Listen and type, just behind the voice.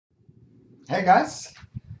Hey guys,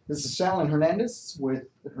 this is Hernandez with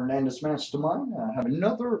Hernandez MasterMind. I have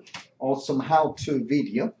another awesome how-to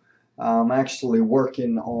video. I'm actually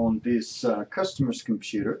working on this customer's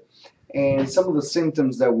computer, and some of the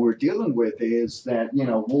symptoms that we're dealing with is that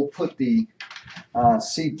we'll put the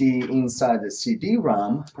CD inside the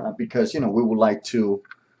CD-ROM because we would like to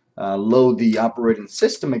load the operating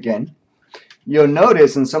system again. You'll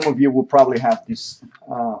notice, and some of you will probably have this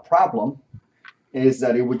problem, is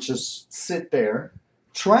that it would just sit there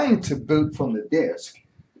trying to boot from the disk,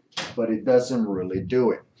 but it doesn't really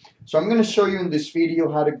do it. So I'm going to show you in this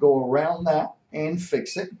video how to go around that and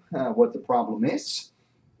fix it, what the problem is.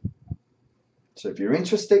 So if you're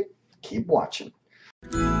interested, keep watching.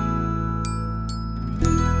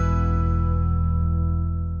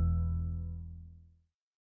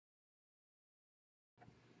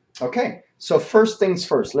 Okay, so first things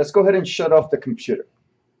first, let's go ahead and shut off the computer.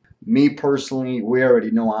 Me personally, we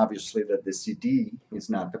already know obviously that the CD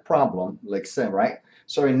is not the problem, like say, right?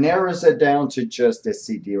 So it narrows it down to just the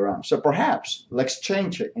CD-ROM. So perhaps let's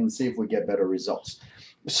change it and see if we get better results.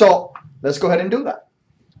 So let's go ahead and do that.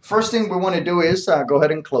 First thing we want to do is go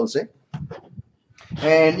ahead and close it.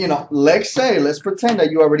 And let's pretend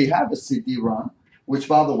that you already have a CD-ROM, which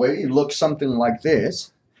by the way, it looks something like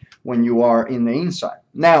this when you are in the inside.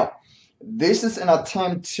 Now, this is an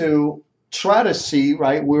attempt to try to see,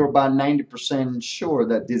 right, we're about 90% sure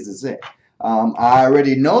that this is it. I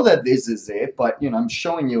already know that this is it, but I'm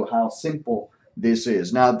showing you how simple this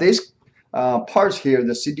is. Now these parts here,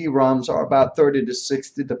 the CD-ROMs, are about 30 to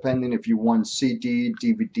 60 depending if you want CD,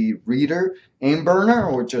 DVD, reader, and burner,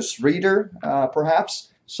 or just reader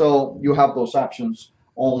perhaps. So you have those options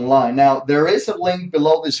online. Now there is a link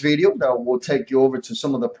below this video that will take you over to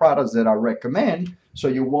some of the products that I recommend, so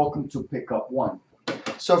you're welcome to pick up one.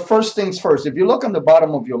 So first things first, if you look on the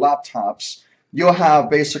bottom of your laptops, you'll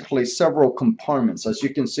have basically several compartments. As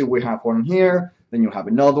you can see, we have one here, then you have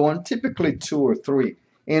another one, typically 2 or 3.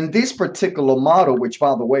 In this particular model, which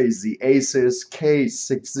by the way is the Asus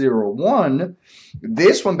K60I,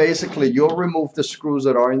 this one basically you'll remove the screws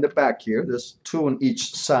that are in the back here. There's 2 on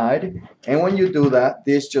each side, and when you do that,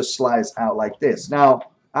 this just slides out like this.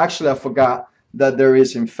 Now, actually I forgot that there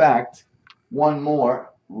is in fact one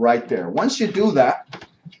more right there. Once you do that,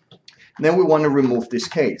 then we want to remove this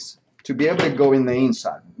case to be able to go in the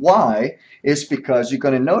inside. Why? It's because you're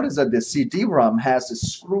going to notice that the CD-ROM has a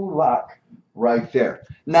screw lock right there.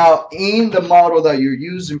 Now, in the model that you're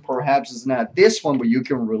using, perhaps it's not this one, but you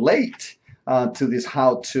can relate to this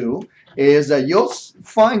how-to, is that you'll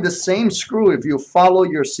find the same screw if you follow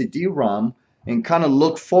your CD-ROM and kind of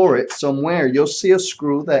look for it somewhere. You'll see a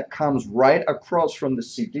screw that comes right across from the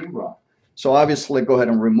CD-ROM. So obviously go ahead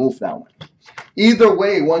and remove that one. Either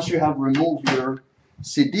way, once you have removed your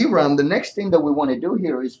CD-ROM, the next thing that we want to do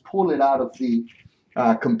here is pull it out of the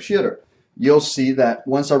computer. You'll see that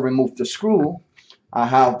once I remove the screw, I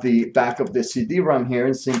have the back of the CD-ROM here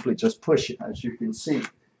and simply just push it. As you can see,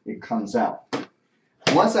 it comes out.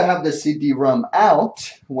 Once I have the CD-ROM out,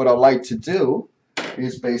 what I like to do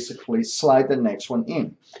is basically slide the next one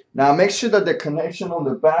in. Now make sure that the connection on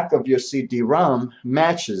the back of your CD-ROM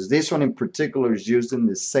matches. This one in particular is using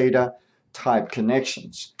the SATA type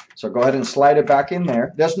connections. So go ahead and slide it back in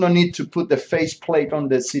there. There's no need to put the face plate on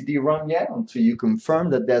the CD-ROM yet until you confirm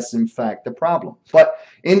that that's in fact the problem. But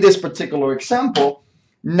in this particular example,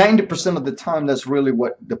 90% of the time that's really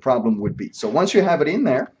what the problem would be. So once you have it in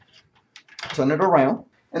there, turn it around.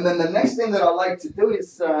 And then the next thing that I like to do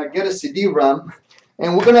is get a CD-ROM,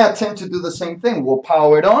 and we're going to attempt to do the same thing. We'll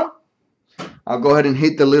power it on. I'll go ahead and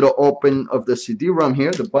hit the little open of the CD-ROM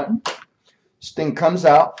here, the button. This thing comes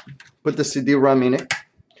out, put the CD-ROM in it.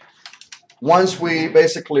 Once we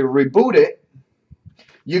basically reboot it,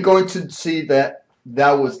 you're going to see that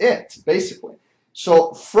that was it, basically.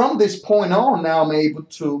 So from this point on, now I'm able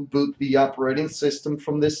to boot the operating system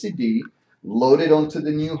from the CD, load it onto the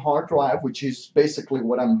new hard drive, which is basically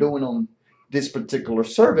what I'm doing on this particular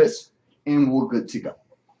service, and we're good to go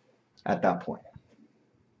at that point.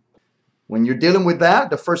 When you're dealing with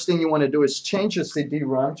that, the first thing you want to do is change your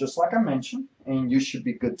CD-ROM, just like I mentioned, and you should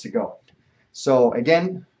be good to go. So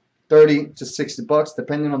again, 30 to 60 bucks,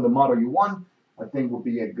 depending on the model you want, I think will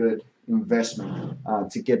be a good investment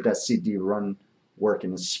to get that CD-ROM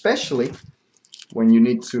working, especially when you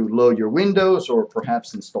need to load your Windows or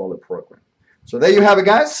perhaps install a program. So there you have it,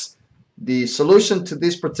 guys. The solution to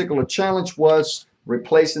this particular challenge was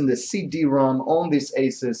replacing the CD-ROM on this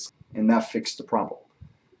Asus, and that fixed the problem.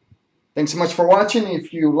 Thanks so much for watching.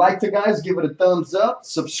 If you liked it, guys, give it a thumbs up.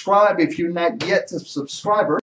 Subscribe if you're not yet a subscriber.